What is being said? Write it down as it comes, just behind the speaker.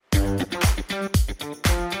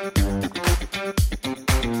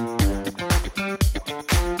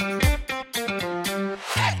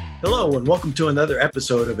Hello, and welcome to another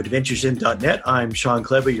episode of AdventuresIn.net. I'm Sean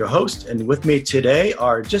Kleber, your host, and with me today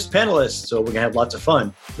are just panelists, so we're going to have lots of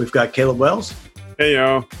fun. We've got Caleb Wells. Hey,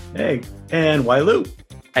 y'all. Hey. And Wai-Lu.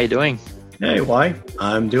 How you doing? Hey, Wai.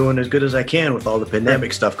 I'm doing as good as I can with all the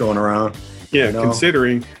pandemic stuff going around. Yeah, you know?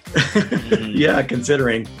 Considering. Yeah,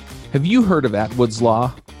 considering. Have you heard of Atwood's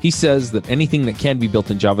Law? He says that anything that can be built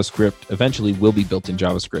in JavaScript eventually will be built in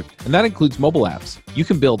JavaScript, and that includes mobile apps. You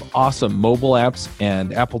can build awesome mobile apps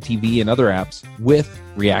and Apple TV and other apps with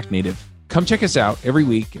React Native. Come check us out every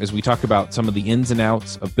week as we talk about some of the ins and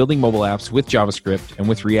outs of building mobile apps with JavaScript and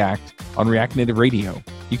with React on React Native Radio.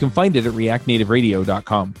 You can find it at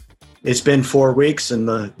reactnativeradio.com. It's been 4 weeks, and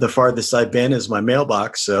the farthest I've been is my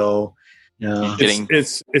mailbox, so...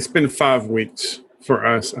 It's been 5 weeks for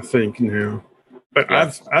us, I think, now. But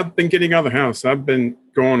yeah. I've been getting out of the house. I've been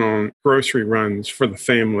going on grocery runs for the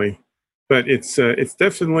family. But it's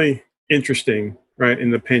definitely interesting, right,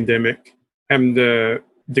 in the pandemic, having to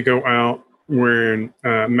go out wearing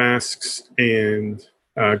masks and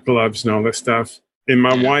gloves and all that stuff. And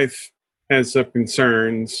my wife has some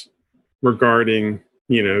concerns regarding,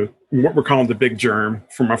 what we're calling the big germ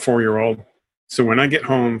for my 4-year-old. So when I get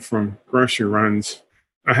home from grocery runs,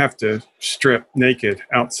 I have to strip naked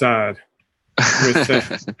outside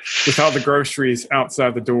with all the groceries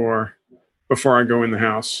outside the door before I go in the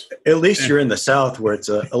house. At least you're in the South where it's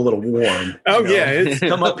a little warm. Oh, yeah.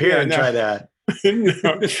 Come up here and try that. No,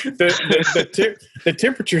 the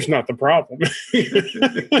temperature's not the problem.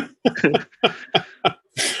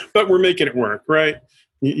 But we're making it work, right?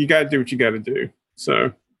 You got to do what you got to do.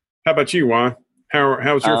 So how about you, Juan?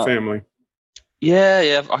 How's your family?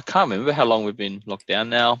 Yeah. I can't remember how long we've been locked down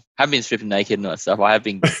now. I haven't been stripping naked and all that stuff. I have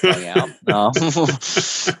been going out.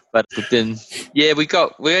 But then, we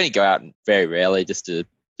only go out very rarely just to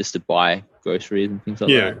buy groceries and things like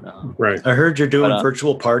that. Right. I heard you're doing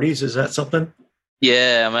virtual parties. Is that something?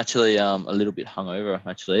 Yeah, I'm actually a little bit hungover,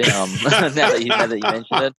 actually. Now that you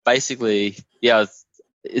mentioned it. Basically,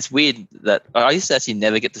 it's weird that I used to actually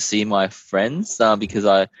never get to see my friends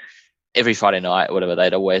because every Friday night or whatever,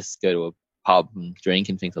 they'd always go to a pub and drink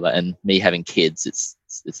and things like that. And me having kids, it's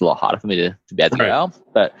a lot harder for me to be able to go out.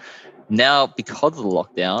 But now, because of the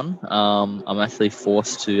lockdown, I'm actually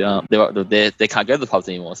forced to. They can't go to the pubs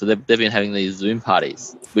anymore, so they've been having these Zoom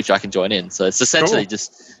parties, which I can join in. So it's essentially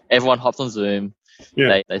just everyone hops on Zoom.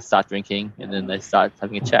 Yeah. They start drinking and then they start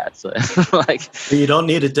having a chat. So you don't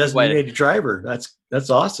need a designated driver. That's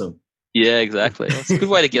awesome. Yeah, exactly. It's a good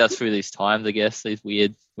way to get us through these times, I guess, these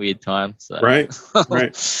weird times. So. Right.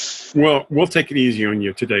 Well, we'll take it easy on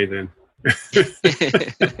you today then.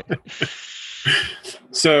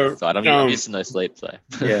 So I'm used to no sleep. So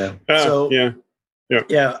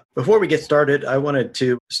yeah. Before we get started, I wanted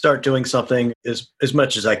to start doing something as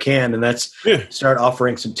much as I can, and that's start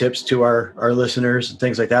offering some tips to our listeners and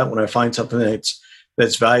things like that when I find something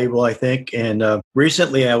that's valuable, I think. And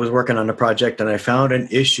recently I was working on a project and I found an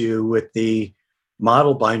issue with the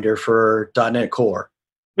model binder for .NET Core.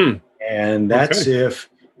 And that's if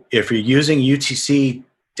you're using UTC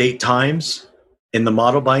date times in the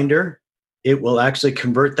model binder, it will actually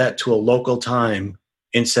convert that to a local time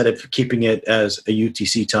instead of keeping it as a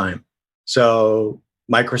UTC time. So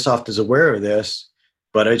Microsoft is aware of this,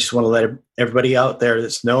 but I just want to let everybody out there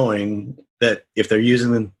that's knowing that if they're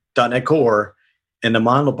using the .NET Core and the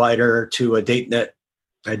model binder to a date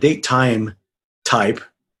time type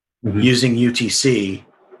using UTC,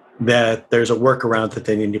 that there's a workaround that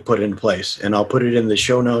they need to put into place. And I'll put it in the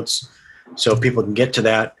show notes so people can get to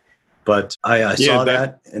that. But I saw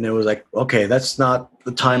that and it was like, okay, that's not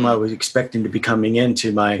the time I was expecting to be coming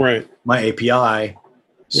into my API.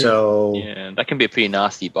 So that can be a pretty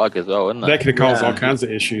nasty bug as well, isn't it? That can cause all kinds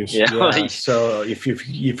of issues. Yeah. So if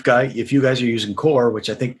you guys are using Core, which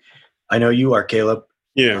I know you are, Caleb.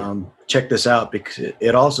 Check this out because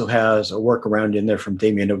it also has a workaround in there from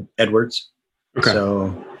Damian Edwards. Okay.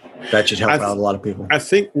 So that should help out a lot of people. I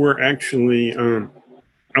think we're actually a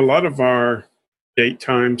lot of our date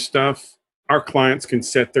time stuff, our clients can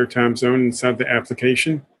set their time zone inside the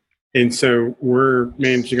application. And so we're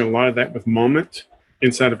managing a lot of that with Moment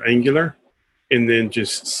inside of Angular and then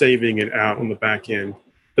just saving it out on the back end.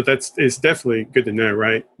 But it's definitely good to know,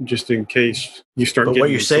 right? Just in case you start getting...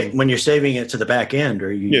 But when you're saving it to the back end,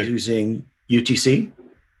 are you using UTC?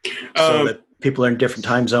 So that people in different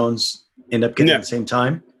time zones end up getting the same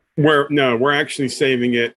time? We're actually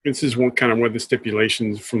saving it. This is one of the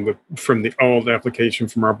stipulations from the old application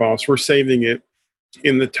from our boss. We're saving it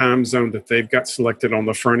in the time zone that they've got selected on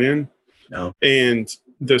the front end. No. And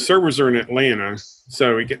the servers are in Atlanta,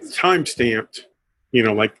 so it gets time stamped,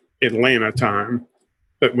 like Atlanta time.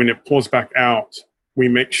 But when it pulls back out, we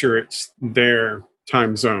make sure it's their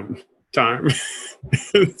time zone time.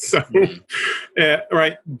 So,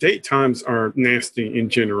 right, date times are nasty in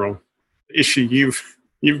general. The issue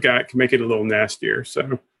you've got can make it a little nastier.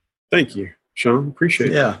 So, thank you, Sean.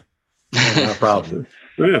 Appreciate it. Yeah, no problem.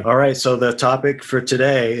 Yeah. All right. So the topic for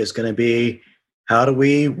today is going to be, how do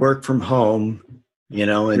we work from home,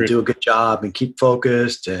 and do a good job and keep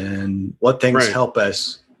focused, and what things help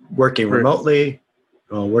us working remotely,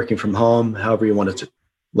 working from home, however you want to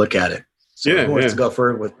look at it. So who wants to go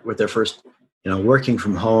first with their first, working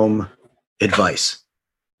from home advice?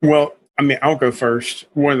 Well, I'll go first.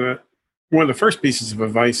 One of the first pieces of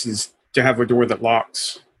advice is to have a door that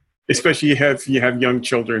locks, especially if you have young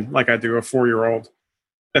children, like I do, a 4-year-old.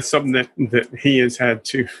 That's something that he has had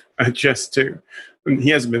to adjust to. And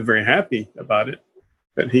he hasn't been very happy about it,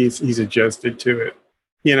 but he's adjusted to it.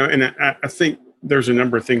 And I think there's a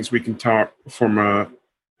number of things we can talk from a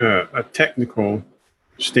technical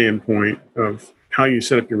standpoint of how you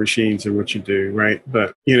set up your machines and what you do, right?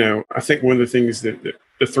 But, I think one of the things that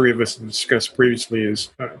the three of us have discussed previously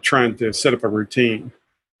is trying to set up a routine,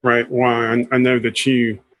 right? Why? I know that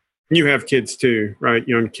you have kids too, right?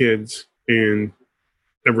 Young kids, and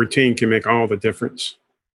a routine can make all the difference.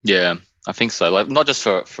 Yeah, I think so. Like, not just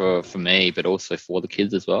for me, but also for the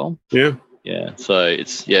kids as well. Yeah. Yeah. So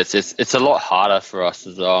it's a lot harder for us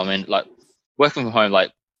as well. Like, working from home,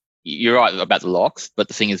 like, you're right about the locks, but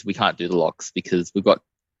the thing is, we can't do the locks because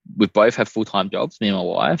we both have full-time jobs, me and my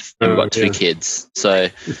wife, and we've got 2 kids. So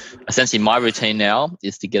essentially my routine now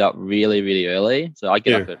is to get up really, really early. So I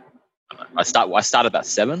get up I start about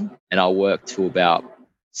 7 and I'll work till about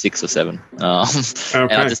 6 or 7. And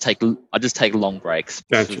I just take long breaks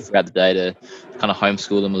throughout the day to kind of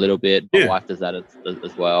homeschool them a little bit. My wife does that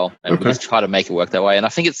as well. And we just try to make it work that way. And I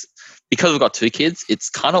think it's because we've got 2 kids,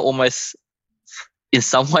 it's kind of almost, in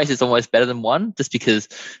some ways, it's almost better than one, just because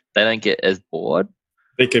they don't get as bored.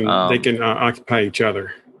 They can occupy each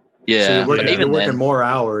other. Yeah. So you're working more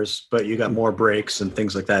hours, but you got more breaks and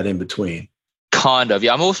things like that in between. Kind of,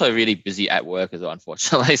 yeah. I'm also really busy at work as well,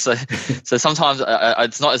 unfortunately. So sometimes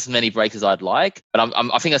it's not as many breaks as I'd like. But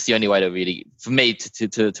I think that's the only way to really, for me,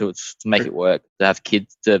 to make it work. To have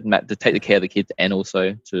kids, to take the care of the kids, and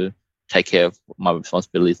also to take care of my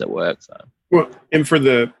responsibilities at work. So. Well, and for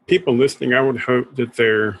the people listening, I would hope that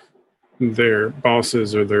their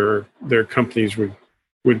bosses or their companies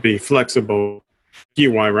would be flexible.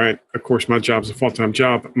 Why, right? Of course, my job's a full-time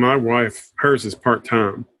job. My wife, hers is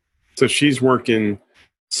part-time. So she's working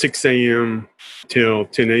 6 a.m. till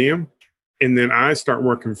 10 a.m. And then I start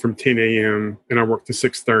working from 10 a.m. and I work to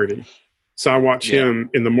 6:30. So I watch him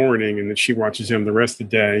in the morning, and then she watches him the rest of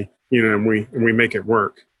the day, and we make it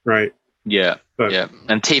work, right? Yeah. But,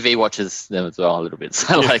 and TV watches them as well a little bit.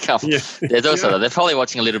 So there's also they're probably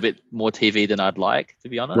watching a little bit more TV than I'd like, to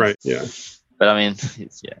be honest. Right. Yeah. But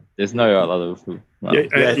there's no other. I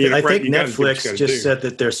think Netflix just said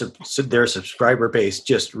that their subscriber base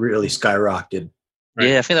just really skyrocketed. Right?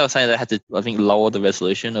 Yeah, I think they were saying they had to, lower the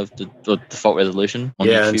resolution of the default resolution. On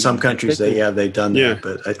YouTube in some countries they've done that,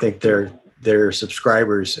 but I think their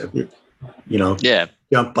subscribers have,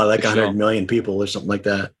 jumped by like 100 million people or something like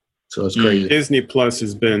that. So it's crazy. Disney Plus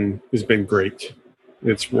has been great.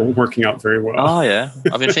 It's working out very well. Oh yeah,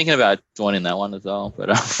 I've been thinking about joining that one as well, but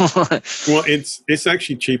well, it's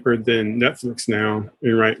actually cheaper than Netflix now,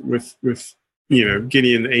 right? With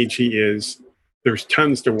Gideon, the age he is, there's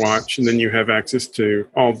tons to watch, and then you have access to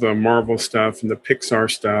all the Marvel stuff and the Pixar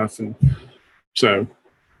stuff, and so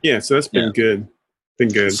that's been good. Been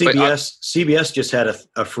good. CBS just had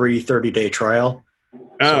a free 30-day trial.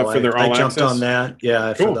 For their all access. I jumped on that.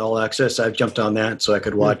 Yeah, cool. For the all access, I jumped on that so I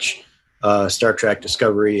could watch Star Trek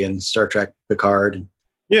Discovery and Star Trek Picard.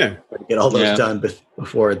 Yeah, get all those done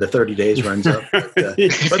before the 30 days runs up. But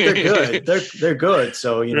they're good. They're good.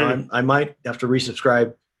 So I might have to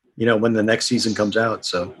resubscribe. When the next season comes out.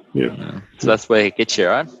 So so that's where it gets you,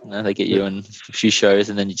 right? They get you in a few shows,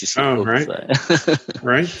 and then you just right, so.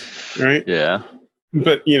 right, yeah.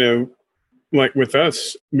 But like with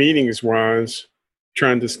us, meetings wise,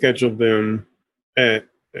 trying to schedule them at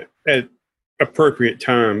appropriate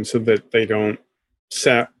times so that they don't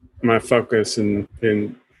sap my focus and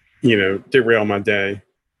derail my day.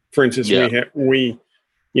 For instance, we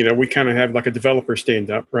kind of have like a developer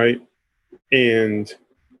stand up, right? And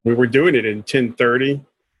we were doing it in 10:30,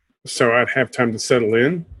 so I'd have time to settle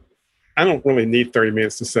in. I don't really need 30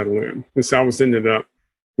 minutes to settle in. And so I was ended up,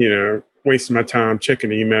 wasting my time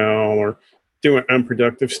checking email or doing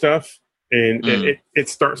unproductive stuff. And it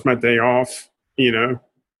starts my day off,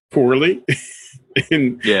 poorly,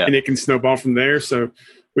 and it can snowball from there. So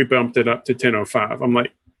we bumped it up to 10:05. I'm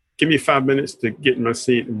like, give me 5 minutes to get in my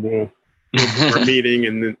seat, and we'll do our meeting,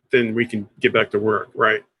 and then we can get back to work,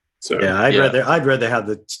 right? So I'd rather have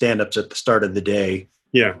the stand-ups at the start of the day,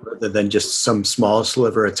 rather than just some small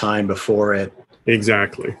sliver of time before it.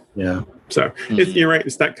 Exactly. Yeah. So you're right.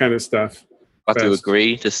 It's that kind of stuff. Have to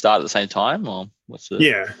agree to start at the same time, or what's the?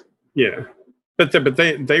 Yeah. But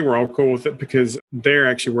they were all cool with it because they're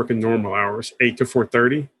actually working normal hours, 8 to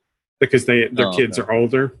 4:30, because their kids are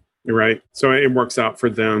older, right? So it works out for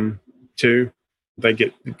them too. They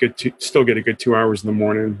still get a good 2 hours in the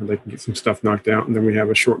morning where they can get some stuff knocked out, and then we have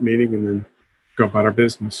a short meeting and then go about our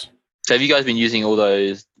business. So have you guys been using all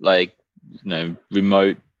those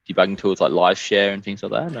remote debugging tools like LiveShare and things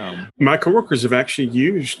like that? My coworkers have actually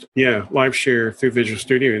used LiveShare through Visual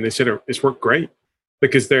Studio, and they said it's worked great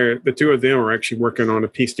because the two of them are actually working on a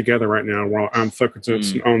piece together right now while I'm focused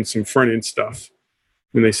on some front end stuff.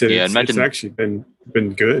 And they said it's actually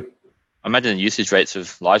been good. I imagine the usage rates of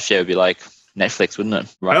LiveShare would be like Netflix, wouldn't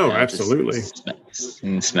it? Right now, absolutely.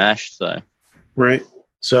 Smash. So right.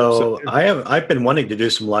 So I've been wanting to do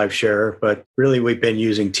some LiveShare, but really we've been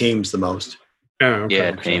using Teams the most. Oh, okay.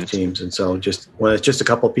 Yeah, Teams, and so when it's just a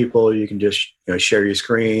couple of people, you can just share your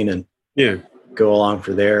screen and go along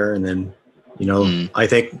for there, and then I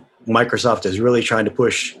think Microsoft is really trying to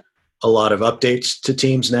push a lot of updates to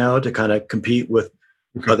Teams now to kind of compete with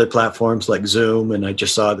other platforms like Zoom, and I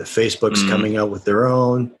just saw that Facebook's coming out with their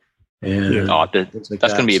own. And that's going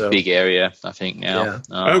to be a big area, I think, now.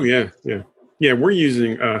 Yeah. We're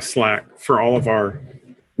using Slack for all of our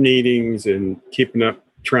meetings and keeping up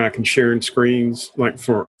track and sharing screens. Like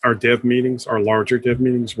for our dev meetings, our larger dev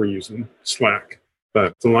meetings, we're using Slack.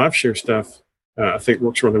 But the LiveShare stuff, I think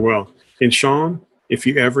works really well. And Sean, if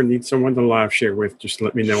you ever need someone to LiveShare with, just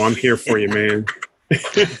let me know. I'm here for you, man.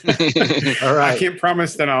 All right. I can't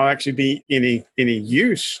promise that I'll actually be any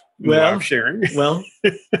use live sharing. Well,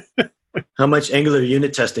 how much Angular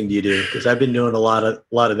unit testing do you do? Because I've been doing a lot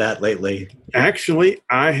of that lately. Actually,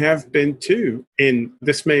 I have been too, and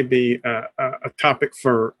this may be a topic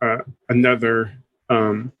for another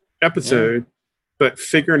episode. But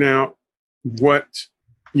figuring out what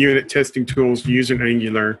unit testing tools use in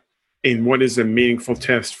Angular and what is a meaningful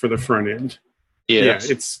test for the front end.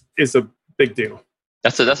 It's a big deal.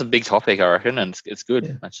 That's a big topic, I reckon, and it's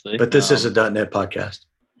good actually. But this is a .NET podcast.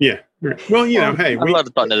 Yeah. Well, hey, a lot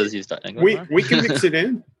of .NETers use .NET. We can mix it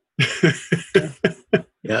in.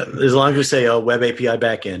 Yeah, as long as we say web API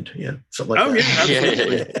backend, something like that.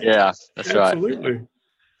 Absolutely. Yeah, that's right. Absolutely.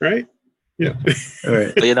 Right. Yeah. All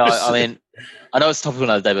right. But, I mean, I know it's topical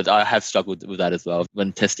another day, but I have struggled with that as well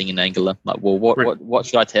when testing in Angular. Like, well, what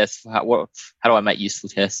should I test? How do I make useful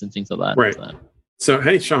tests and things like that? Right. So,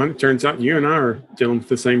 hey, Sean, it turns out you and I are dealing with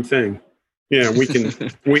the same thing. Yeah, we can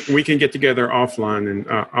we can get together offline, and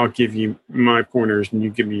I'll give you my pointers, and you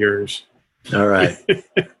give me yours. All right.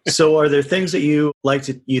 So, are there things that you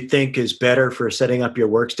think is better for setting up your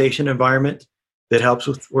workstation environment that helps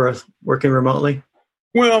with working remotely?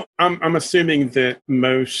 Well, I'm assuming that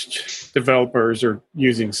most developers are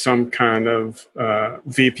using some kind of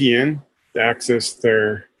VPN to access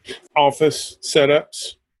their Office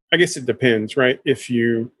setups. I guess it depends, right? If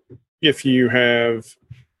you have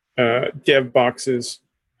dev boxes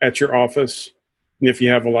at your office, and if you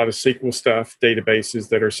have a lot of SQL stuff, databases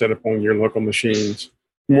that are set up on your local machines,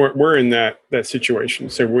 we're in that situation.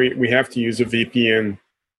 So we have to use a VPN.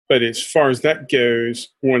 But as far as that goes,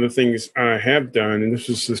 one of the things I have done, and this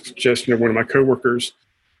was a suggestion of one of my coworkers,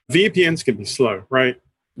 VPNs can be slow, right?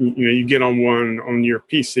 You get on one on your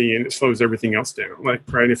PC and it slows everything else down. Like,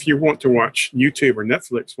 right, if you want to watch YouTube or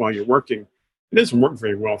Netflix while you're working, it doesn't work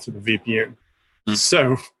very well through the VPN.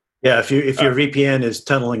 So, if your VPN is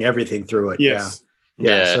tunneling everything through it, yes.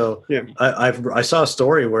 So I saw a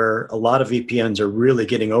story where a lot of VPNs are really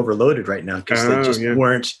getting overloaded right now because they just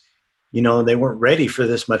weren't. They weren't ready for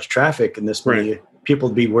this much traffic and this many people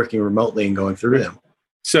to be working remotely and going through them.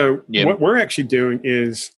 So what we're actually doing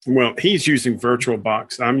is, he's using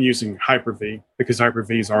VirtualBox. I'm using Hyper-V because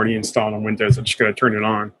Hyper-V is already installed on Windows. I just got to turn it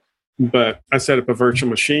on. But I set up a virtual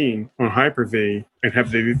machine on Hyper-V and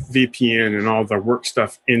have the VPN and all the work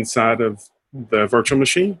stuff inside of the virtual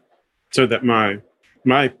machine so that my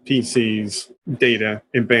PC's data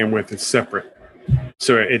and bandwidth is separate.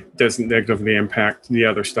 So it doesn't negatively impact the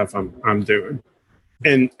other stuff I'm doing.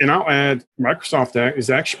 And I'll add, Microsoft is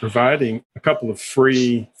actually providing a couple of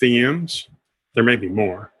free VMs, there may be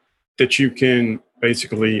more, that you can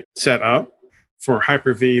basically set up for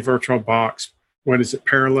Hyper-V, VirtualBox,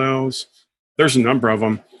 Parallels. There's a number of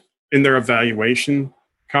them. And they're evaluation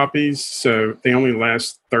copies, so they only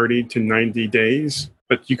last 30 to 90 days,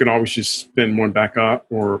 but you can always just spin one back up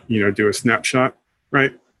or, do a snapshot,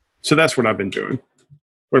 right? So that's what I've been doing.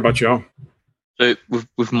 What about y'all? So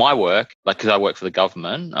with my work, like because I work for the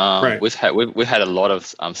government, right. we've had a lot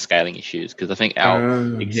of scaling issues because I think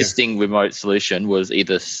our existing remote solution was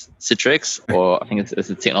either Citrix or I think it's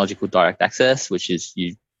a technology called Direct Access, which is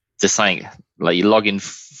just saying like you log in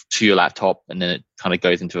to your laptop and then it kind of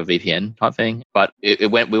goes into a VPN type thing. But we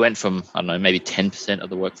went from I don't know maybe 10% of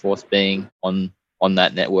the workforce being on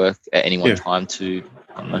that network at any one time to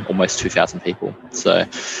I don't know, almost 2,000 people. So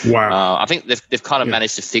wow. I think they've kind of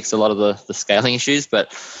managed to fix a lot of the scaling issues.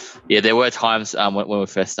 But yeah, there were times when we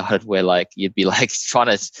first started where like you'd be like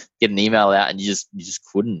trying to get an email out and you just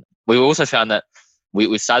couldn't. We also found that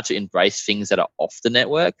we started to embrace things that are off the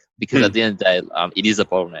network because at the end of the day, it is a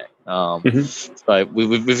bottleneck. So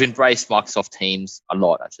we've embraced Microsoft Teams a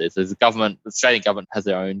lot actually. So the Australian government has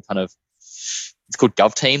their own kind of, it's called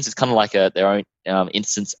GovTeams. It's kind of like their own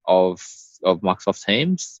instance of Microsoft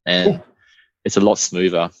Teams, and it's a lot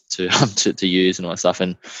smoother to use and all that stuff.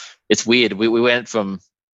 And it's weird. We went from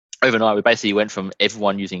overnight. We basically went from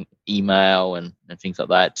everyone using email and things like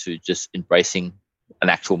that to just embracing an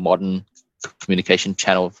actual modern communication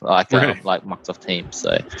channel like Microsoft Teams.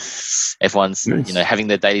 So everyone's having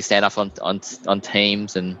their daily stand up on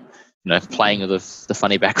Teams and playing with the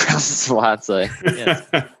funny backgrounds and so on. So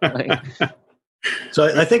yeah.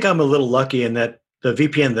 So I think I'm a little lucky in that the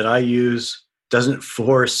VPN that I use doesn't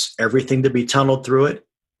force everything to be tunneled through it.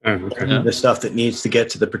 The stuff that needs to get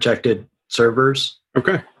to the protected servers.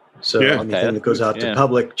 Okay. So anything that goes out to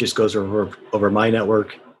public just goes over my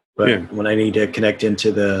network. But when I need to connect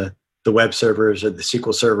into the web servers or the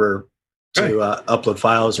SQL server to upload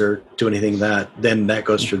files or do anything then that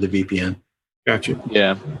goes through the VPN. Gotcha.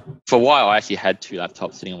 Yeah. For a while, I actually had 2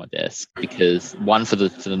 laptops sitting on my desk because one for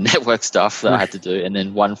the network stuff that I had to do, and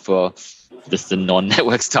then one for just the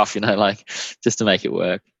non-network stuff, just to make it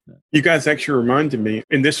work. You guys actually reminded me,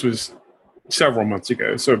 and this was several months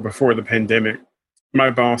ago, so before the pandemic,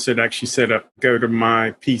 my boss had actually set up go to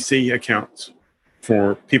my PC accounts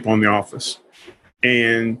for people in the office.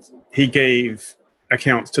 And he gave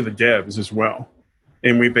accounts to the devs as well.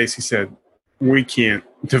 And we basically said, we can't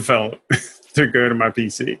develop to go to my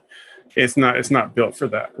PC. It's not built for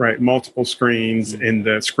that, right? Multiple screens and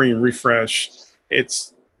the screen refresh.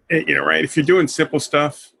 It's, right? If you're doing simple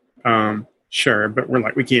stuff, sure, but we're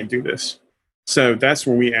like, we can't do this. So that's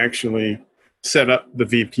when we actually set up the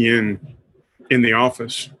VPN in the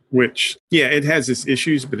office, which, it has its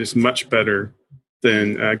issues, but it's much better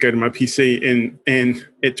than go to my PC. And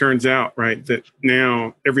it turns out, right, that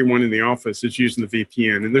now everyone in the office is using the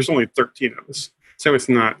VPN, and there's only 13 of us. So it's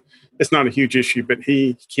not a huge issue, but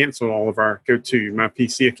he canceled all of our go to my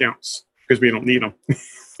PC accounts because we don't need them.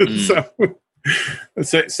 So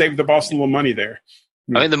save the boss a little money there.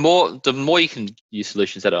 I mean, the more you can use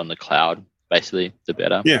solutions that are on the cloud, basically, the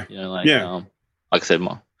better. Yeah. Like I said,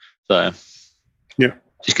 more. So just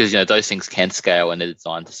because those things can scale and they're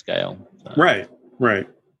designed to scale. So. Right.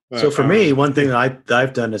 So for me, one thing that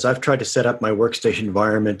I've done is I've tried to set up my workstation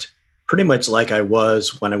environment pretty much like I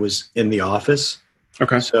was when I was in the office.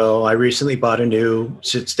 Okay. So I recently bought a new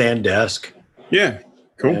sit-stand desk. Yeah,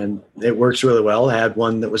 cool. And it works really well. I had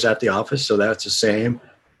one that was at the office, so that's the same.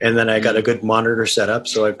 And then I got a good monitor set up.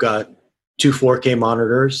 So I've got 2 4K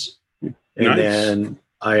monitors. And then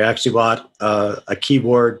I actually bought a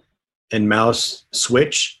keyboard and mouse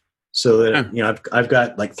switch. So that I've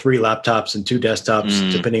got like 3 laptops and 2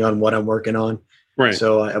 desktops, depending on what I'm working on. Right.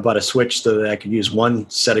 So I bought a switch so that I could use one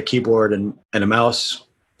set of keyboard and a mouse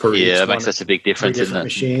for each that makes such a big difference in the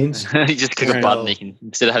machines. You just click a button, you can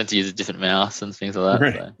instead of having to use a different mouse and things like that.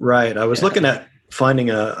 Right. So. Right. I was looking at finding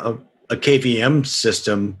a KVM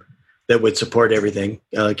system that would support everything.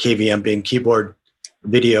 KVM being keyboard,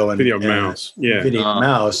 video, and mouse. Video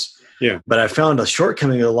mouse. Yeah. But I found a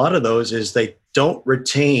shortcoming of a lot of those is they don't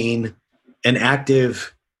retain an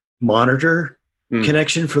active monitor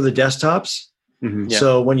connection for the desktops. Mm-hmm. Yeah.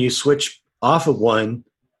 So when you switch off of one,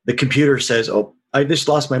 the computer says, "Oh, I just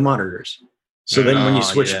lost my monitors." So then when you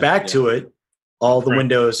switch back to it, all the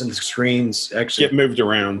windows and the screens actually get moved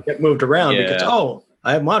around because,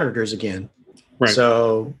 I have monitors again. Right.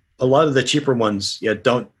 So a lot of the cheaper ones,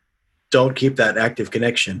 don't keep that active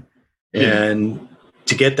connection. And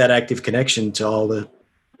to get that active connection to all the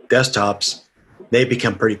desktops, they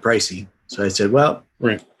become pretty pricey. So I said, well,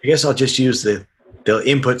 I guess I'll just use the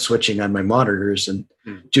input switching on my monitors and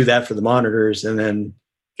do that for the monitors, and then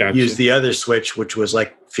use the other switch, which was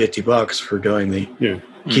like $50 for doing the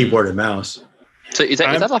keyboard and mouse. So is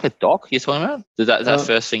that like a dock you're talking about? Is that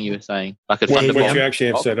first thing you were saying? Like a what you actually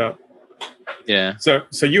have set up. Yeah. So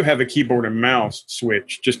you have a keyboard and mouse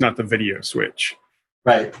switch, just not the video switch.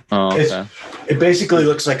 Right. Oh, okay. It basically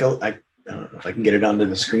looks like I don't know if I can get it onto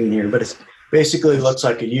the screen here, but it basically looks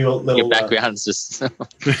like a little. Your background's just.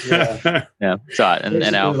 Yeah. Yeah. Sorry,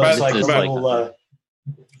 and our looks like a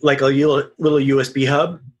little USB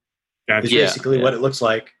hub. Gotcha. Is basically what it looks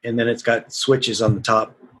like, and then it's got switches on the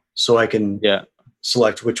top, so I can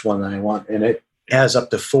select which one I want, and it has up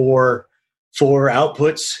to four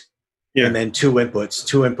outputs, and then two inputs.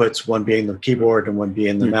 Two inputs, one being the keyboard and one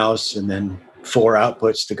being the mouse, and then 4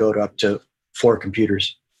 outputs to go to up to 4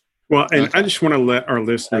 computers. Well, and I just want to let our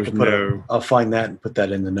listeners know. I'll find that and put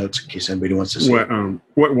that in the notes in case anybody wants to see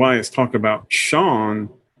what Wyatt's talked about.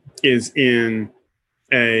 Sean is in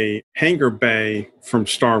a hangar bay from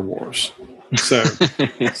Star Wars. So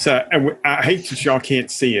I hate that y'all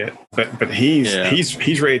can't see it, but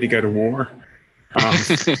he's ready to go to war. I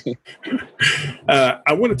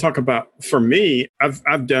want to talk about, for me,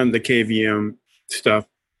 I've done the KVM stuff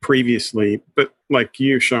previously, but like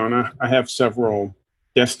you, Sean, I have several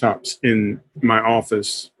desktops in my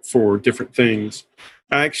office for different things.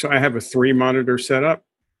 I have a 3-monitor setup,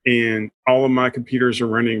 and all of my computers are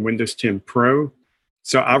running Windows 10 Pro.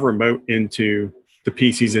 So I remote into the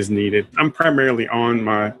PCs as needed. I'm primarily on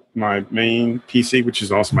my main PC, which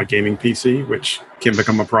is also my gaming PC, which can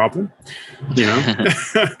become a problem,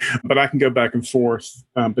 but I can go back and forth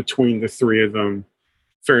between the 3 of them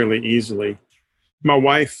fairly easily. My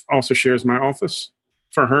wife also shares my office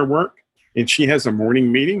for her work, and she has a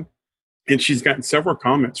morning meeting, and she's gotten several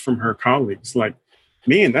comments from her colleagues like,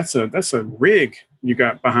 "Man, that's a rig you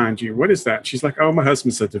got behind you. What is that?" She's like, "Oh, my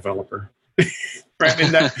husband's a developer." Right,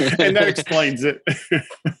 and that explains it.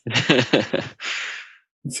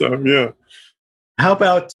 So yeah. How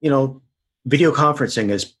about video conferencing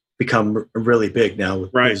has become really big now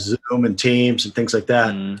with Zoom and Teams and things like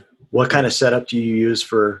that. What kind of setup do you use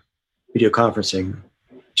for video conferencing?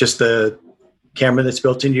 Just the camera that's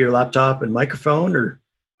built into your laptop and microphone, or?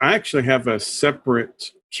 I actually have a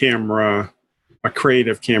separate camera, a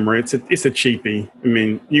creative camera. It's a cheapie. I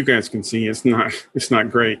mean, you guys can see it's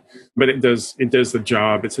not great, but it does the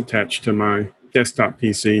job. It's attached to my desktop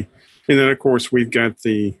PC. And then of course we've got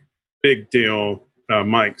the big deal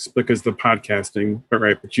mics because the podcasting,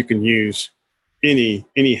 but you can use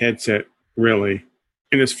any headset really.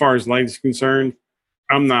 And as far as light is concerned,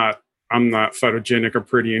 I'm not photogenic or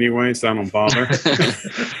pretty anyway, so I don't bother.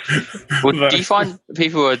 Well, do you find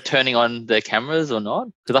people are turning on their cameras or not?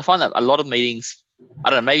 Because I find that a lot of meetings, I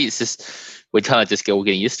don't know, maybe it's just we're kind of just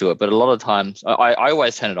getting used to it, but a lot of times I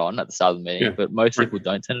always turn it on at the start of the meeting, but most people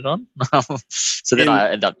don't turn it on. So then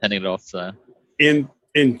I end up turning it off. So in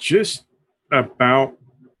just about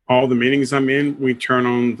all the meetings I'm in, we turn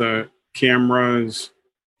on the cameras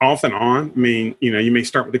off and on. I mean, you may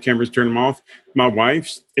start with the cameras, turn them off. My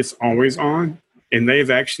wife's, it's always on. And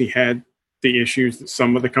they've actually had the issues that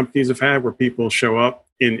some of the companies have had where people show up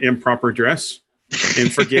in improper dress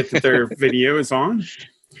and forget that their video is on.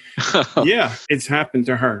 Yeah, it's happened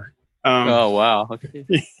to her. Oh, wow. Okay.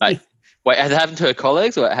 Wait, has it happened to her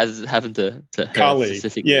colleagues or has it happened to her colleagues?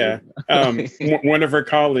 Specifically? Yeah. One of her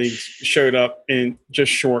colleagues showed up in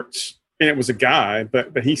just shorts, and it was a guy,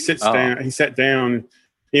 but he sat down.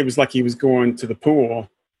 It was like he was going to the pool,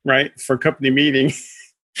 right, for a company meeting.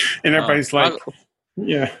 And everybody's like,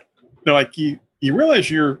 yeah. They're like, you realize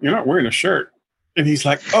you're not wearing a shirt. And he's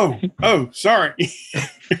like, oh, sorry.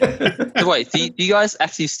 So wait, do you guys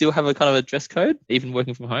actually still have a kind of a dress code, even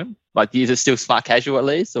working from home? Like, is it still smart casual at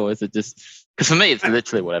least? Or is it just... Because for me, it's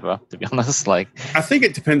literally whatever, to be honest. Like, I think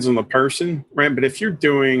it depends on the person, right? But if you're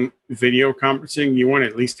doing video conferencing, you want to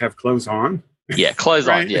at least have clothes on. Yeah, clothes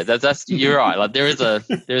on. Yeah, that's you're right. Like there's a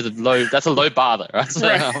low, that's a low bar there, right? So,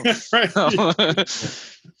 right.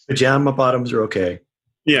 Pajama bottoms are okay.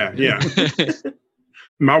 Yeah.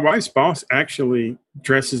 My wife's boss actually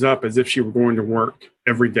dresses up as if she were going to work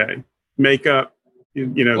every day. Makeup,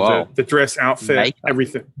 the dress outfit, makeup.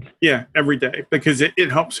 Everything. Yeah, every day. Because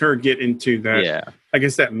it helps her get into that, I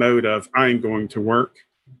guess, that mode of, I'm going to work.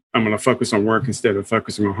 I'm going to focus on work instead of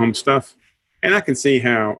focusing on home stuff. And I can see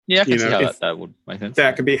how, I can see how that would make sense.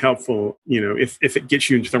 That could be helpful, if it gets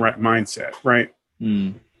you into the right mindset, right?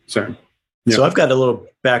 So I've got a little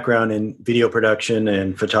background in video production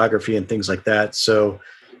and photography and things like that. So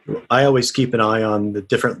I always keep an eye on the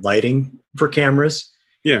different lighting for cameras.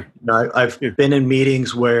 Yeah. I've been in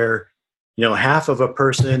meetings where, half of a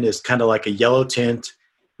person is kind of like a yellow tint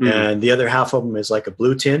and the other half of them is like a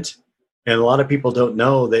blue tint. And a lot of people don't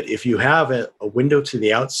know that if you have a window to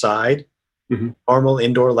the outside, normal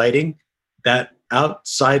indoor lighting, that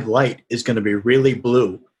outside light is going to be really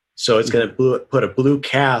blue. So it's going to put a blue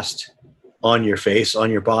cast on your face,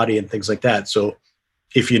 on your body, and things like that. So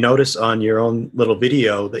if you notice on your own little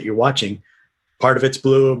video that you're watching, part of it's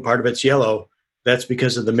blue and part of it's yellow. That's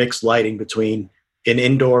because of the mixed lighting between an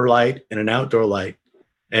indoor light and an outdoor light.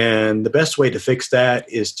 And the best way to fix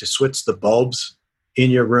that is to switch the bulbs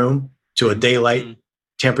in your room to a daylight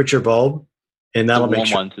temperature bulb, and that'll make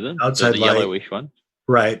sure outside the light. Yellowish one.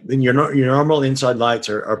 Right. And your normal inside lights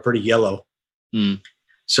are pretty yellow.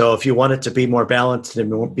 So if you want it to be more balanced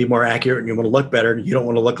and be more accurate, and you want to look better, you don't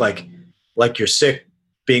want to look like you're sick,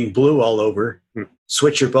 being blue all over.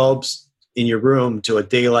 Switch your bulbs in your room to a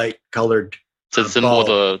daylight colored. So it's more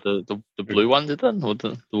the blue ones, is it? Or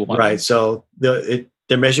the white right. ones? So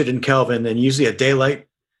they're measured in Kelvin, and usually a daylight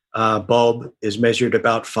bulb is measured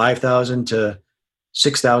about 5,000 to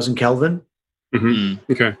 6,000 Kelvin.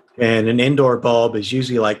 Okay. And an indoor bulb is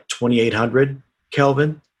usually like 2,800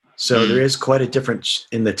 Kelvin. So there is quite a difference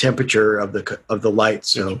in the temperature of the light.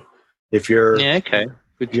 So if you're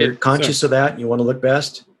conscious of that and you want to look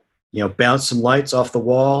best, bounce some lights off the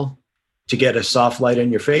wall to get a soft light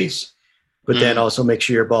in your face, but then also make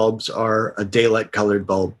sure your bulbs are a daylight colored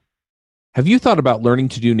bulb. Have you thought about learning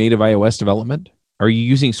to do native iOS development? Are you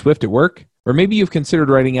using Swift at work? Or maybe you've considered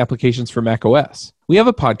writing applications for macOS. We have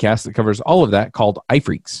a podcast that covers all of that called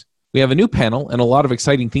iPhreaks. We have a new panel and a lot of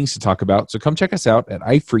exciting things to talk about, so come check us out at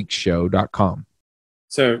iPhreakshow.com.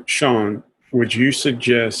 So, Sean, would you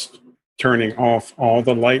suggest turning off all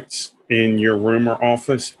the lights in your room or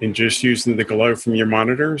office and just using the glow from your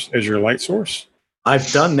monitors as your light source? I've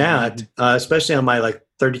done that, especially on my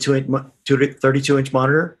 32-inch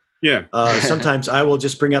monitor. Yeah. Sometimes I will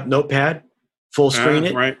just bring up Notepad, full screen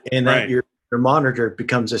it, and that your monitor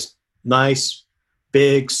becomes this nice,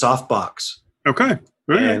 big soft box. Okay.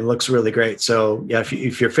 And it looks really great. So, yeah,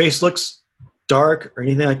 if your face looks dark or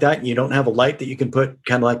anything like that, and you don't have a light that you can put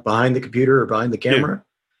kind of like behind the computer or behind the camera,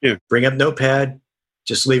 bring up Notepad,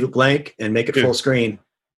 just leave it blank, and make it full screen.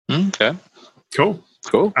 Okay. Cool.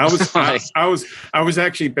 I was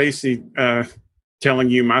actually basically telling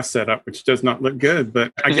you my setup, which does not look good,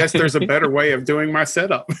 but I guess there's a better way of doing my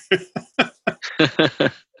setup.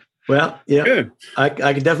 Well, yeah, good. I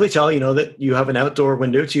can definitely tell, that you have an outdoor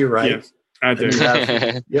window to your right. Yes, I do.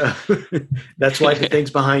 That's why the things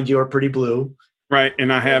behind you are pretty blue. Right,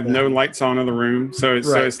 and I have no lights on in the room, so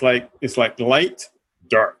it's like light,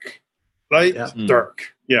 dark, light,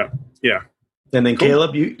 dark. Yeah. And then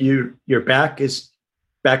Caleb, your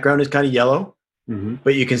background is kind of yellow,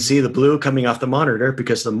 but you can see the blue coming off the monitor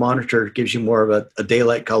because the monitor gives you more of a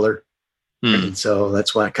daylight color. And so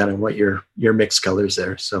that's why what your mixed colors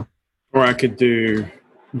there. So, or I could do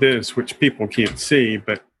this, which people can't see,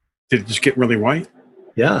 but did it just get really white?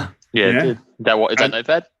 Yeah. It did. Is that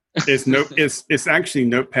Notepad? It's actually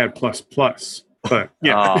Notepad plus, but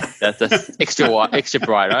yeah. Oh, that's extra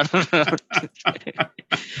bright, huh?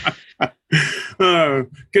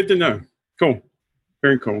 Good to know. Cool.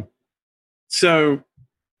 Very cool. So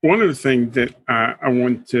one of the things that I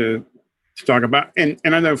want to talk about, and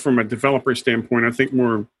I know from a developer standpoint, I think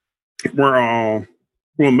we're all,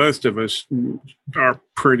 most of us are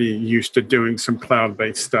pretty used to doing some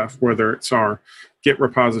cloud-based stuff, whether it's our Git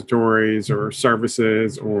repositories or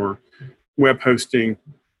services or web hosting.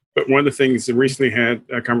 But one of the things that recently had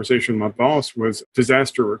a conversation with my boss was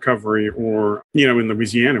disaster recovery, or, in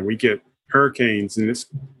Louisiana, we get hurricanes and it's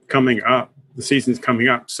coming up. The season's coming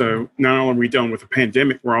up. So not only are we dealing with a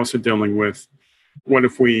pandemic, we're also dealing with what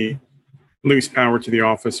if we lose power to the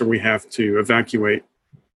office or we have to evacuate.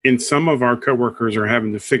 And some of our coworkers are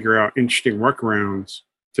having to figure out interesting workarounds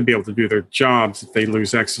to be able to do their jobs if they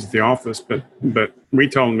lose access to the office. But we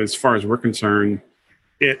told them, as far as we're concerned,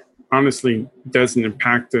 it honestly doesn't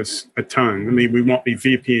impact us a ton. I mean, we won't be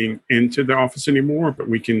VPing into the office anymore, but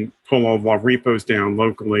we can pull all of our repos down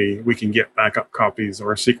locally. We can get backup copies of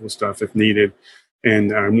our SQL stuff if needed, and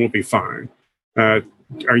we'll be fine. Are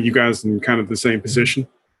you guys in kind of the same position?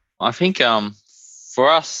 I think for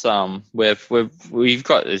us, we've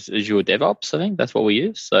got Azure DevOps. I think that's what we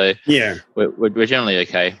use. So yeah, we're generally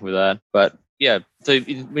okay with that. But yeah, so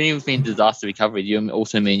when you mean disaster recovery, do you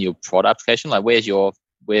also mean your prod application? Like where's your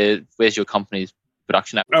company's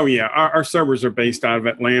production app? Oh yeah, our servers are based out of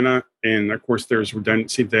Atlanta, and of course there's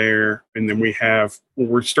redundancy there. And then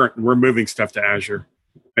we're moving stuff to Azure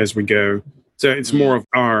as we go. So it's more of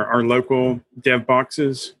our local dev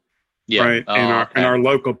boxes. Yeah. Right. And our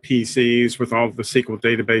local PCs with all the SQL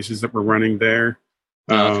databases that we're running there.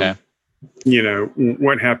 Okay.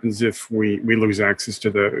 What happens if we lose access to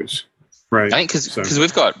those? Right. I think because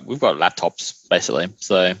we've got laptops basically.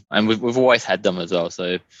 So, and we've always had them as well.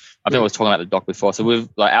 So I think I was talking about the dock before. So we've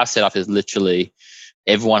like our setup is literally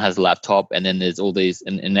everyone has a laptop, and then there's all these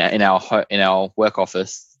in our work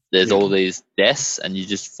office. There's all these desks, and you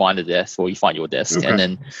just find a desk, or you find your desk, and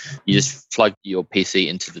then you just plug your PC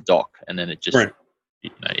into the dock, and then it just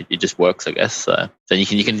it just works, I guess. So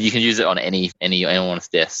you can use it on anyone's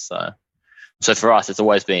desk. So for us, it's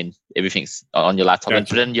always been everything's on your laptop, but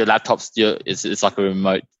then your laptop's it's like a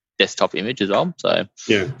remote desktop image as well. So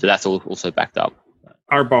that's also backed up.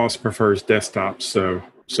 Our boss prefers desktops,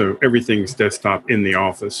 so everything's desktop in the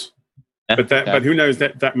office. But who knows,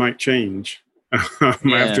 that might change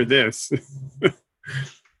after this.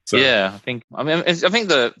 So. Yeah, I think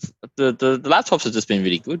the laptops have just been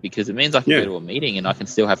really good because it means I can go to a meeting and I can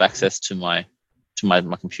still have access to my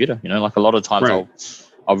computer. You know, like a lot of times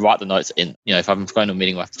I'll write the notes in. You know, if I'm going to a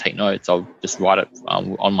meeting where I have to take notes, I'll just write it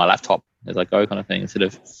on my laptop as I go, kind of thing, instead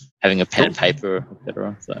of having a pen and paper,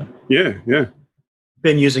 etc. So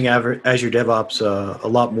been using Azure DevOps a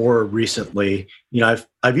lot more recently. You know,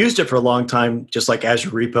 I've used it for a long time, just like Azure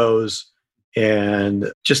Repos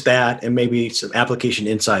and just that, and maybe some application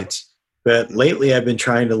insights. But lately, I've been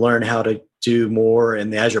trying to learn how to do more in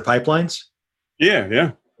the Azure pipelines.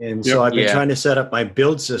 And so I've been trying to set up my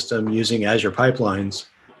build system using Azure pipelines.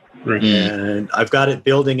 Right. And I've got it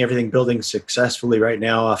building successfully right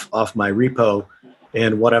now off my repo.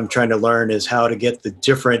 And what I'm trying to learn is how to get the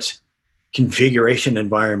different configuration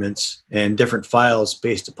environments and different files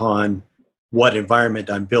based upon what environment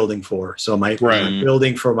I'm building for. So am I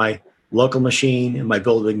building for my local machine? Am I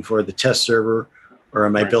building for the test server? Or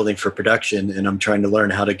am I building for production? And I'm trying to learn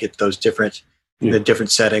how to get those different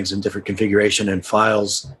settings and different configuration and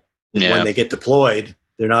files. When they get deployed,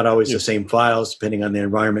 they're not always the same files depending on the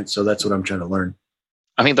environment. So that's what I'm trying to learn.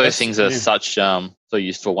 I think those things are so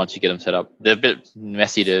useful once you get them set up. They're a bit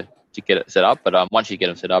messy to get it set up, but once you get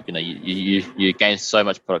them set up, you know, you gain so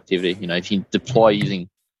much productivity. You know, if you deploy using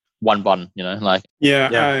one button, you know, like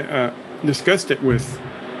I discussed it with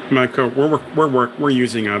my we're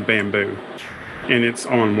using a Bamboo, and it's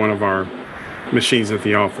on one of our machines at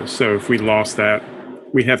the office. So if we lost that,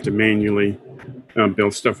 we have to manually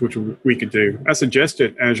build stuff, which we could do. I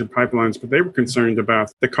suggested Azure Pipelines, but they were concerned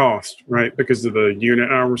about the cost, right, because of the unit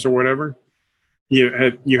hours or whatever. You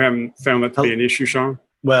haven't found that to be an issue, Sean?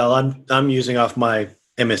 Well, I'm using off my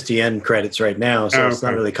MSDN credits right now, so it's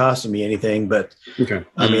not really costing me anything. But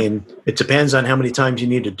I mean, it depends on how many times you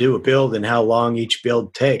need to do a build and how long each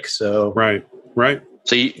build takes. So right.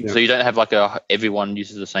 So you don't have like everyone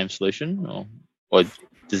uses the same solution, or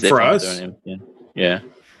does for us?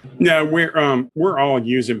 No, we're all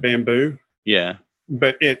using Bamboo. Yeah,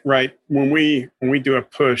 but when we do a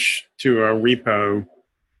push to a repo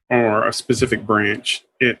or a specific branch,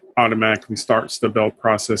 it automatically starts the build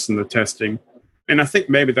process and the testing. And I think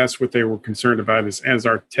maybe that's what they were concerned about is as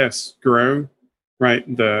our tests grow, right,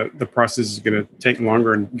 the process is going to take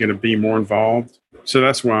longer and going to be more involved. So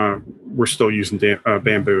that's why we're still using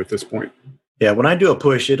Bamboo at this point. Yeah, when I do a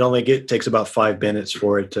push, it only takes about 5 minutes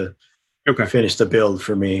for it to finish the build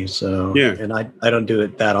for me. So and I don't do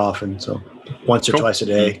it that often, so once or twice a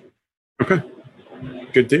day. Okay,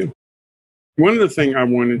 good deal. One of the things I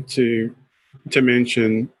wanted to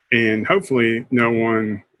mention, and hopefully no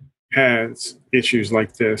one has issues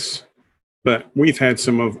like this, but we've had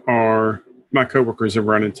some of my coworkers have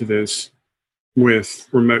run into this with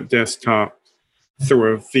remote desktop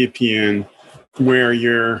through a VPN, where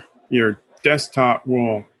your desktop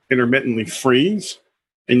will intermittently freeze,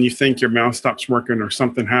 and you think your mouse stops working or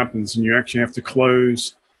something happens, and you actually have to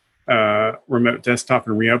close remote desktop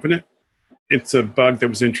and reopen it. It's a bug that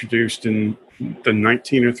was introduced in the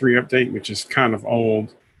 1903 update, which is kind of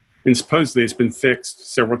old. And supposedly it's been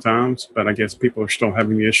fixed several times, but I guess people are still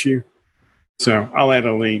having the issue. So I'll add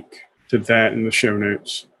a link to that in the show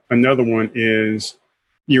notes. Another one is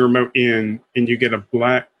you remote in and you get a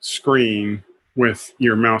black screen with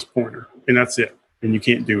your mouse pointer, and that's it. And you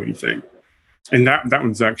can't do anything. And that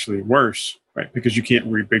one's actually worse, right? Because you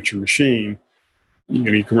can't reboot your machine.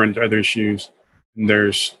 You can run into other issues. And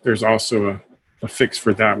there's also a fix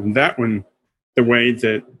for that one. That one, the way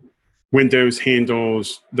that Windows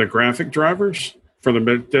handles the graphic drivers for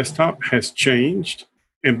the desktop has changed.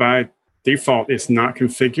 And by default, it's not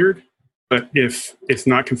configured. But if it's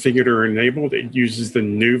not configured or enabled, it uses the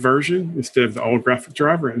new version instead of the old graphic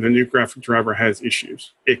driver. And the new graphic driver has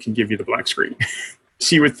issues. It can give you the black screen.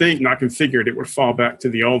 So you would think not configured, it would fall back to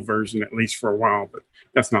the old version at least for a while, but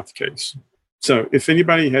that's not the case. So if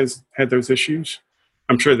anybody has had those issues,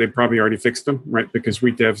 I'm sure they probably already fixed them, right? Because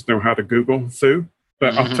we devs know how to Google foo,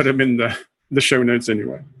 but I'll put them in the show notes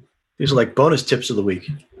anyway. These are like bonus tips of the week.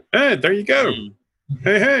 Hey, there you go.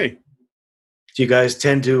 Hey. Do you guys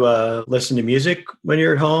tend to listen to music when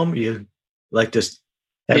you're at home? You like to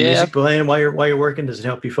have music playing while you're working? Does it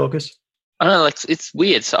help you focus? I don't know, like it's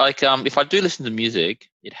weird. So like if I do listen to music,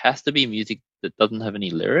 it has to be music that doesn't have any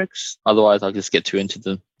lyrics. Otherwise I'll just get too into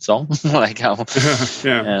the song.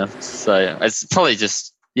 Yeah. So it's probably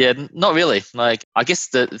just not really. Like I guess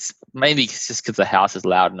that it's maybe just because the house is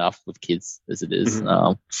loud enough with kids as it is.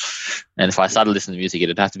 And if I started listening to music,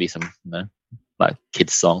 it'd have to be some like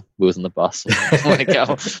kids song, Wheels on the Bus. So I think I've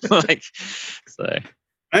mentioned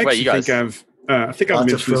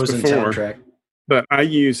this before. Soundtrack. But I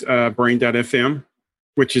use Brain.fm,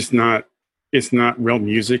 which is not real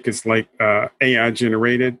music. It's like AI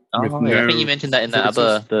generated. I think you mentioned that in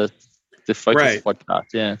the Focus podcast.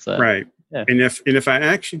 Yeah. So, right. Yeah. And if I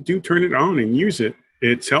actually do turn it on and use it,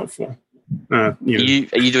 it's helpful. Are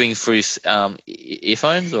you doing through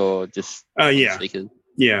earphones or just speakers?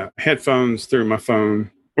 Yeah, headphones through my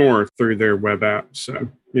phone or through their web app. So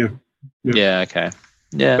yeah, okay.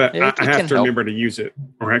 Yeah, but I have to remember to use it,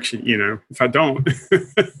 or actually, if I don't,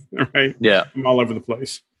 right? Yeah, I'm all over the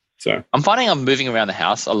place. So I'm finding I'm moving around the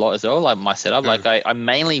house a lot as well. Like my setup, like I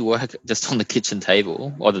mainly work just on the kitchen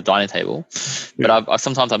table or the dining table, but I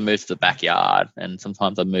sometimes I move to the backyard, and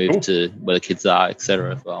sometimes I move to where the kids are,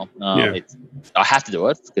 etc. as well. I have to do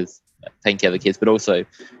it because taking care of the kids, but also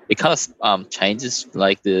it kind of changes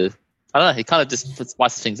like I don't know. It kind of just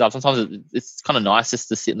spices things up. Sometimes it's kind of nice just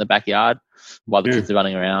to sit in the backyard while the kids are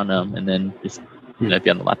running around, and then just be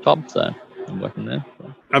on the laptop. So I'm working there.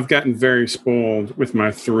 So. I've gotten very spoiled with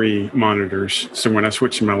my 3 monitors. So when I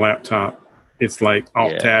switch to my laptop, it's like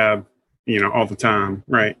Alt Tab, all the time,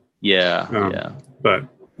 right? Yeah. But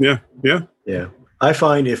yeah. I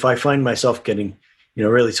find if I find myself getting,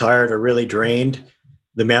 really tired or really drained,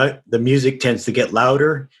 the music tends to get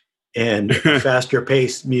louder. And faster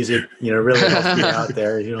paced music, really helps me out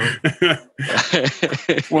there.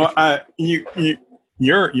 Well,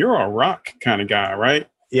 you're a rock kind of guy, right?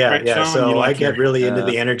 Yeah, right, yeah. Sean? So I get really into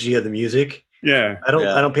the energy of the music. Yeah, I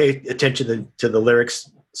don't pay attention to the lyrics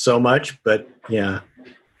so much, but yeah,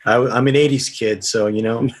 I'm an '80s kid, so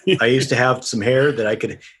I used to have some hair that I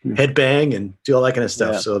could headbang and do all that kind of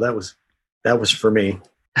stuff. Yeah. So that was for me.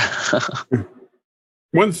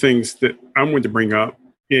 One of the things that I wanted to bring up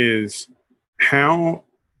is how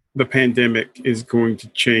the pandemic is going to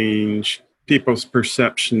change people's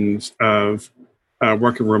perceptions of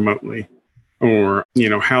working remotely, or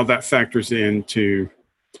how that factors into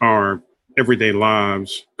our everyday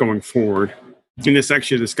lives going forward. And it's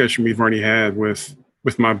actually a discussion we've already had with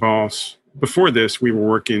my boss. Before this, we were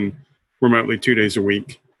working remotely 2 days a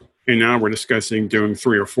week, and now we're discussing doing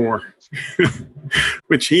 3 or 4,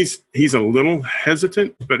 which he's a little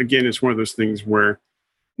hesitant. But again, it's one of those things where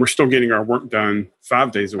we're still getting our work done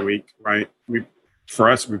 5 days a week, right? For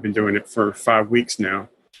us, we've been doing it for 5 weeks now.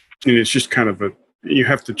 And it's just kind of you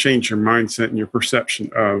have to change your mindset and your perception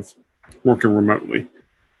of working remotely.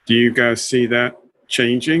 Do you guys see that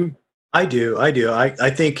changing? I do. I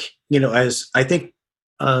think,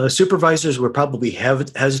 supervisors were probably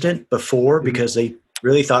hesitant before because they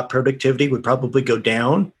really thought productivity would probably go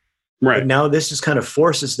down. Right. But now this just kind of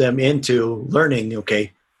forces them into learning,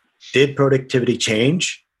 okay, did productivity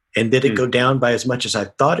change? And did it go down by as much as I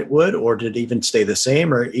thought it would, or did it even stay the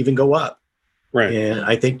same or even go up? Right. And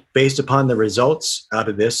I think based upon the results out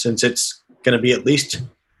of this, since it's going to be at least,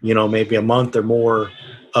 maybe a month or more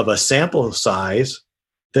of a sample size,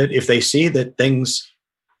 that if they see that things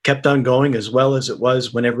kept on going as well as it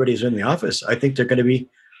was when everybody's in the office, I think they're going to be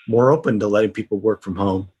more open to letting people work from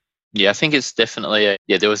home. Yeah, I think it's definitely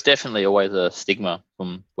there was definitely always a stigma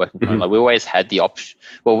from working from home. Like we always had the option.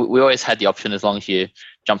 Well, we always had the option as long as you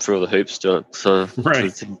jump through all the hoops to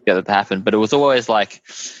get it to happen. But it was always like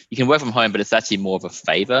you can work from home, but it's actually more of a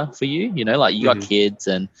favor for you. Like you got kids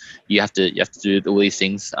and you have to do all these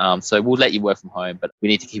things. So we'll let you work from home, but we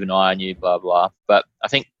need to keep an eye on you. Blah blah. But I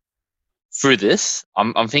think through this,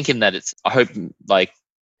 I'm thinking that I hope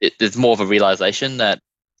there's more of a realization that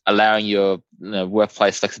allowing your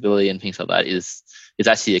workplace flexibility and things like that is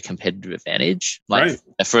actually a competitive advantage.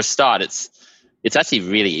 For a start, it's actually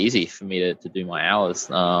really easy for me to do my hours.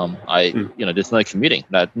 There's no commuting.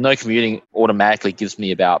 No commuting automatically gives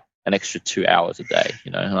me about an extra 2 hours a day.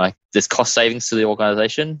 There's cost savings to the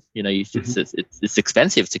organization. It's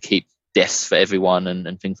expensive to keep desks for everyone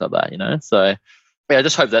and things like that. So. Yeah, I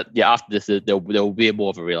just hope that after this there will be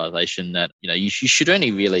more of a realization that you should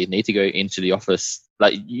only really need to go into the office.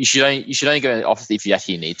 Like you should only go in the office if you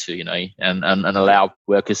actually need to, and allow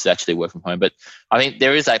workers to actually work from home. But I think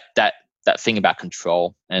there is that thing about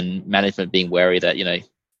control and management being wary that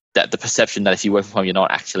that the perception that if you work from home you're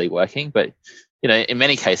not actually working. But in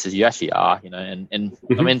many cases you actually are, and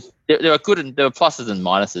I mean, there are good and there are pluses and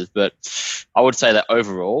minuses, but I would say that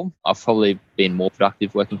overall, I've probably been more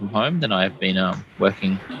productive working from home than I've been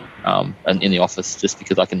working in the office, just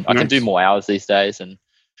because I can do more hours these days, and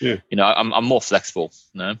I'm more flexible,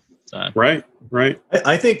 So. Right.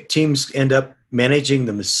 I think teams end up managing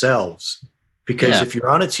themselves, because if you're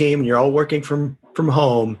on a team and you're all working from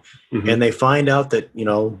home, and they find out that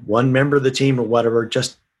one member of the team or whatever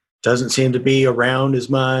just doesn't seem to be around as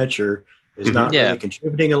much, or is not really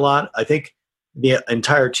contributing a lot, I think the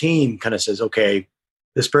entire team kind of says, okay,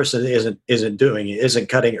 this person isn't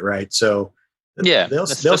cutting it right. So they'll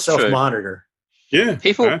self-monitor. Yeah,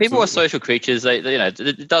 people are social creatures. They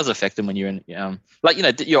it does affect them when you're in.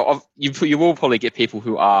 You will probably get people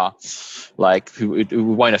who are who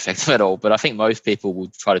won't affect them at all. But I think most people will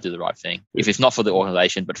try to do the right thing, if it's not for the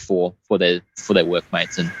organization, but for their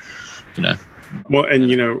workmates, and Well,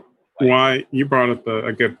 and why you brought up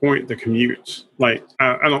a good point, the commutes. Like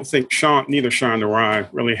I don't think neither Sean nor I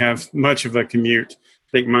really have much of a commute. I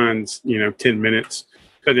think mine's 10 minutes.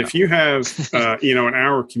 But if you have an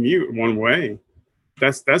hour commute one way,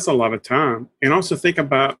 that's a lot of time. And also think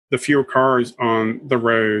about the fewer cars on the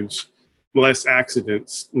roads, less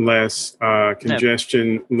accidents, less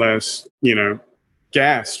congestion, less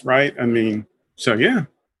gas, right? I mean, so yeah.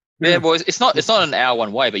 Yeah, well, it's not an hour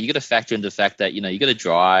one way, but you got to factor in the fact that you got to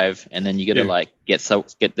drive, and then you got to get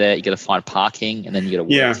there. You got to find parking, and then you got to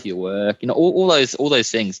walk to your work. All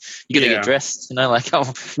those things. You got to get dressed. Things like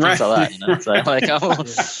that. So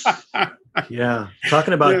Yeah,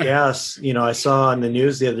 talking about gas. I saw on the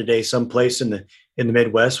news the other day some place in the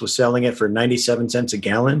Midwest was selling it for 97 cents a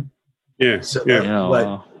gallon. Yeah. So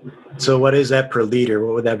So what is that per liter?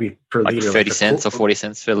 What would that be per liter? 30 cents or 40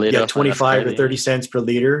 cents per liter. Yeah, 25 or 30 cents per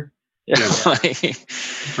liter. Yeah.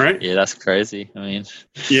 Right. Yeah, that's crazy. I mean,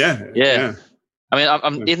 yeah. I mean,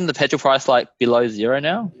 isn't the petrol price below zero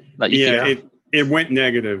now? It went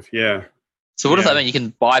negative. Yeah. So what does that mean? You can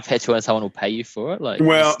buy petrol and someone will pay you for it?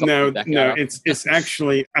 No. It's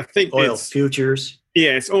actually, I think oil futures.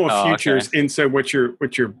 Yeah, it's oil futures, okay. And so what you're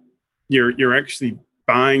actually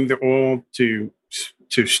buying the oil to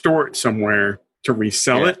store it somewhere to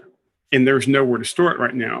resell it, and there's nowhere to store it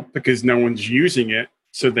right now because no one's using it,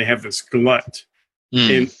 so they have this glut,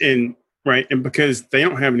 and because they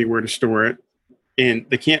don't have anywhere to store it, and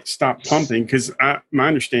they can't stop pumping because my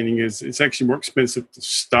understanding is it's actually more expensive to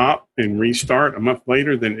stop and restart a month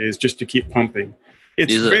later than it is just to keep pumping.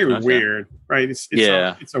 It's very weird, right? It's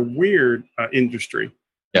a weird industry.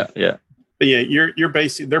 Yeah. But you're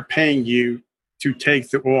basically, they're paying you to take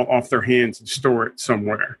the oil off their hands and store it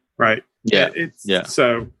somewhere, right? Yeah.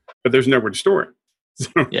 So, but there's nowhere to store it. So.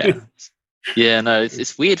 Yeah. No,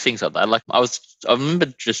 it's weird things like that. Like I remember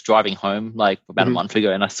just driving home about a month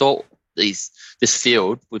ago, and I saw this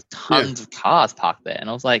field with tons of cars parked there, and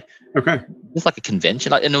I was like, okay, it's like a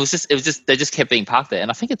convention, and it was just they just kept being parked there, and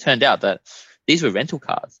I think it turned out that these were rental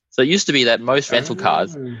cars. So it used to be that most rental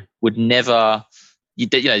cars would never,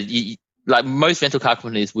 most rental car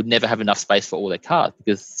companies would never have enough space for all their cars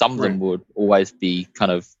because some of them would always be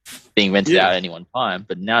kind of being rented out at any one time,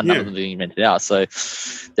 but now none of them are being rented out. So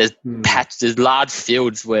there's large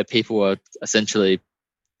fields where people are essentially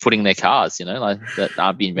putting their cars, that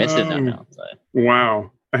aren't being rented now. So.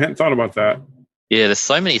 Wow. I hadn't thought about that. Yeah, there's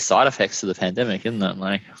so many side effects to the pandemic, isn't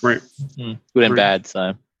there? Good and bad.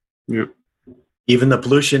 So. Yeah. Even the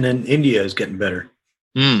pollution in India is getting better.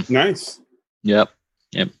 Nice. Yep.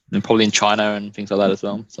 And probably in China and things like that as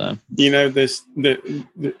well. So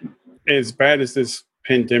as bad as this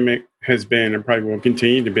pandemic has been and probably will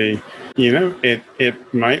continue to be,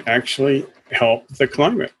 it might actually help the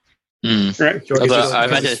climate. Right. Although I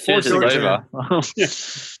imagine as soon as it's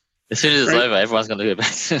over, everyone's going to go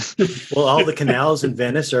back. Well, all the canals in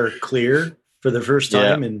Venice are clear for the first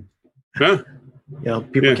time, and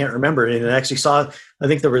people can't remember. And I actually saw, I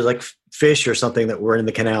think there was fish or something that were in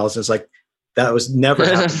the canals. It's like that was never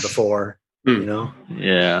happened before. Yeah.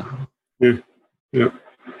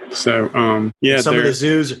 So, some of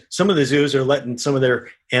the zoos are letting some of their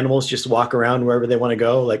animals just walk around wherever they want to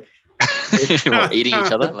go, eating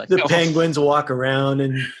each other. The penguins walk around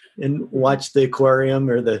and watch the aquarium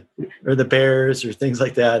or the bears or things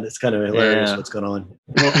like that. It's kind of hilarious what's going on.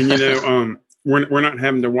 Well, and we're not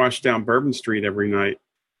having to wash down Bourbon Street every night,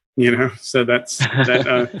 so that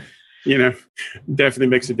definitely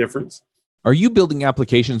makes a difference. Are you building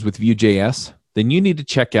applications with Vue.js? Then you need to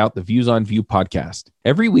check out the Views on Vue podcast.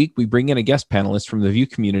 Every week, we bring in a guest panelist from the Vue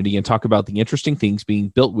community and talk about the interesting things being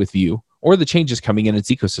built with Vue or the changes coming in its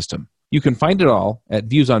ecosystem. You can find it all at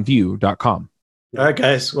viewsonvue.com. All right,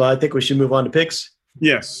 guys. Well, I think we should move on to picks.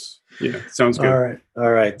 Yes. Yeah, sounds good.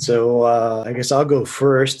 All right. So I guess I'll go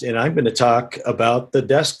first, and I'm going to talk about the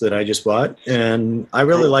desk that I just bought. And I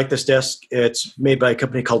really like this desk. It's made by a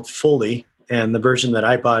company called Foley, and the version that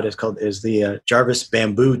I bought is the Jarvis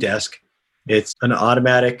Bamboo desk. It's an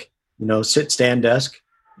automatic, sit-stand desk.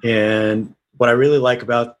 And what I really like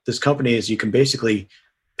about this company is you can basically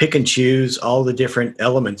pick and choose all the different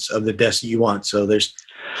elements of the desk that you want. So there's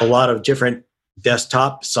a lot of different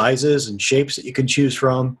desktop sizes and shapes that you can choose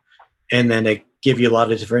from. And then they give you a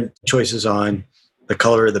lot of different choices on the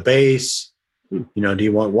color of the base. Do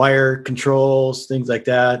you want wire controls, things like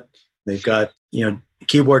that? They've got,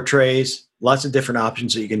 keyboard trays, lots of different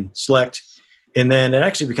options that you can select. And then it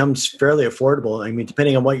actually becomes fairly affordable. I mean,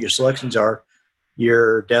 depending on what your selections are,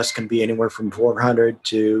 your desk can be anywhere from $400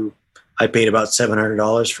 to, I paid about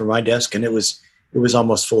 $700 for my desk, and it was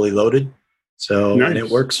almost fully loaded. So, nice. And it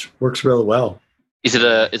works really well. Is it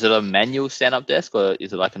a manual stand-up desk, or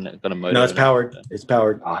is it like got a motor? No, it's powered. It's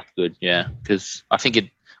powered. Oh, good. Yeah, because I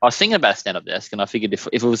was thinking about a stand-up desk, and I figured if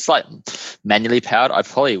it was like manually powered, I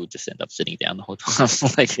probably would just end up sitting down the whole time.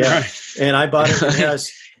 And I bought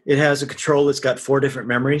it. It has a control that's got 4 different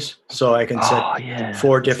memories, so I can set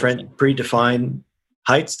 4 different predefined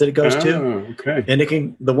heights that it goes to. Okay.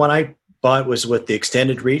 And the one I bought was with the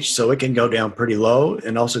extended reach, so it can go down pretty low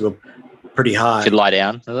and also go pretty high. You could lie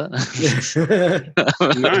down. Is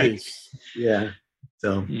it? Nice. Yeah.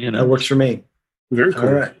 So that works for me. Very cool.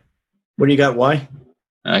 All right. What do you got? Why?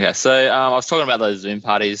 Okay. So I was talking about those Zoom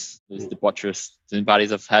parties, those debaucherous Zoom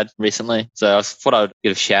parties I've had recently. So I thought I'd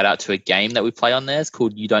give a shout out to a game that we play on there. It's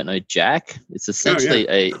called You Don't Know Jack. It's essentially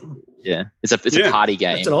it's a party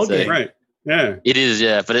game. It's an old game. Right. Yeah, it is.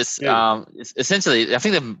 Yeah, but it's essentially, I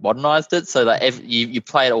think they've modernized it so that you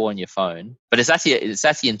play it all on your phone. But it's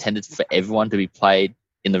actually intended for everyone to be played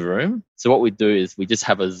in the room. So what we do is we just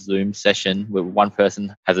have a Zoom session where one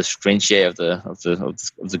person has a screen share of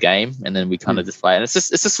the game, and then we kind of just play. And it's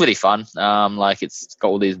just really fun. Like it's got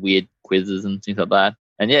all these weird quizzes and things like that.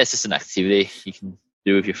 And it's just an activity you can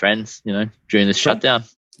do with your friends, during this shutdown.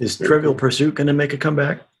 Is Trivial Pursuit going to make a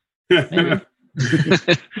comeback?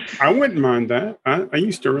 I wouldn't mind that. I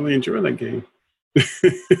used to really enjoy that game.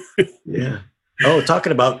 Yeah. Oh,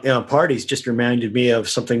 talking about parties just reminded me of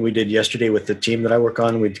something we did yesterday with the team that I work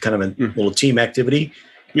on. We did kind of a little team activity.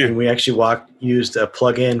 Yeah. And we actually used a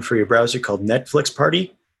plug-in for your browser called Netflix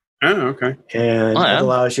Party. Oh, okay. And it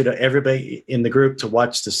allows everybody in the group to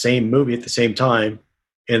watch the same movie at the same time.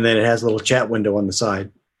 And then it has a little chat window on the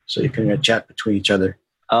side. So you can chat between each other.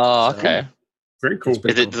 Oh, okay. Very cool.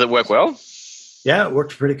 Does it work well? Yeah, it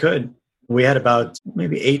worked pretty good. We had about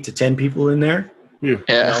maybe 8 to 10 people in there. Yeah.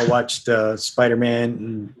 We all watched Spider-Man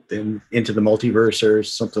and then Into the Multiverse or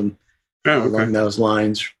something along those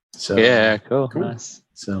lines. So yeah, cool. Nice.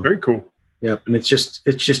 So very cool. Yep, and it's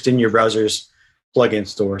just in your browser's plug-in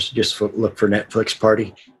store. So just look for Netflix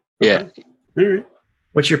Party. Yeah. All right.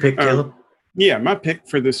 What's your pick, Caleb? Yeah, my pick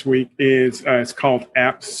for this week is it's called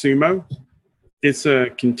AppSumo. It's a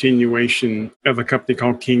continuation of a company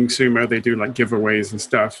called King Sumo. They do like giveaways and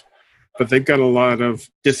stuff, but they've got a lot of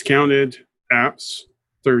discounted apps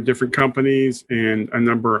through different companies and a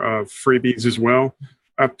number of freebies as well.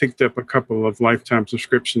 I picked up a couple of lifetime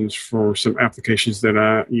subscriptions for some applications that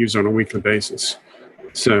I use on a weekly basis.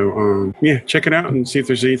 So, check it out and see if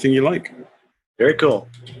there's anything you like. Very cool.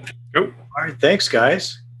 Cool. All right. Thanks,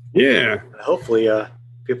 guys. Yeah. Hopefully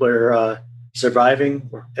people are surviving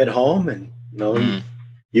at home, and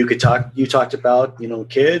you talked about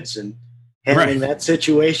kids and handling that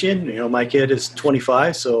situation. My kid is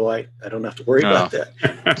 25, so I don't have to worry about that,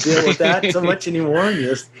 deal with that so much anymore.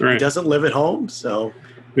 He doesn't live at home, so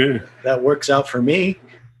that works out for me.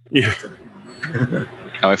 Yeah. Can't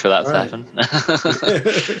wait for that to happen.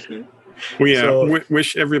 We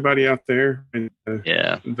wish everybody out there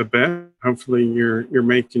the best. Hopefully you're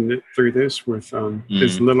making it through this with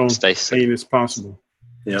as little pain as possible.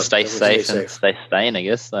 Yep. Stay safe and stay sane, I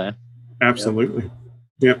guess. So. Absolutely.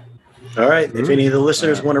 Yep. All right. If any of the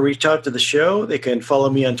listeners want to reach out to the show, they can follow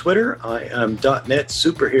me on Twitter. I am .NET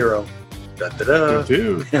Superhero. I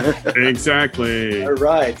do. Exactly. All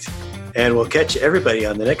right. And we'll catch everybody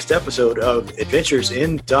on the next episode of Adventures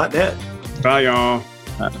in .NET. Bye, y'all.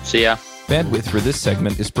 See ya. Bandwidth for this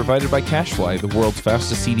segment is provided by CacheFly, the world's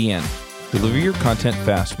fastest CDN. Deliver your content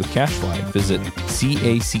fast with CacheFly. Visit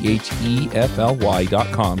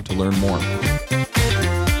CACHEFLY.com to learn more.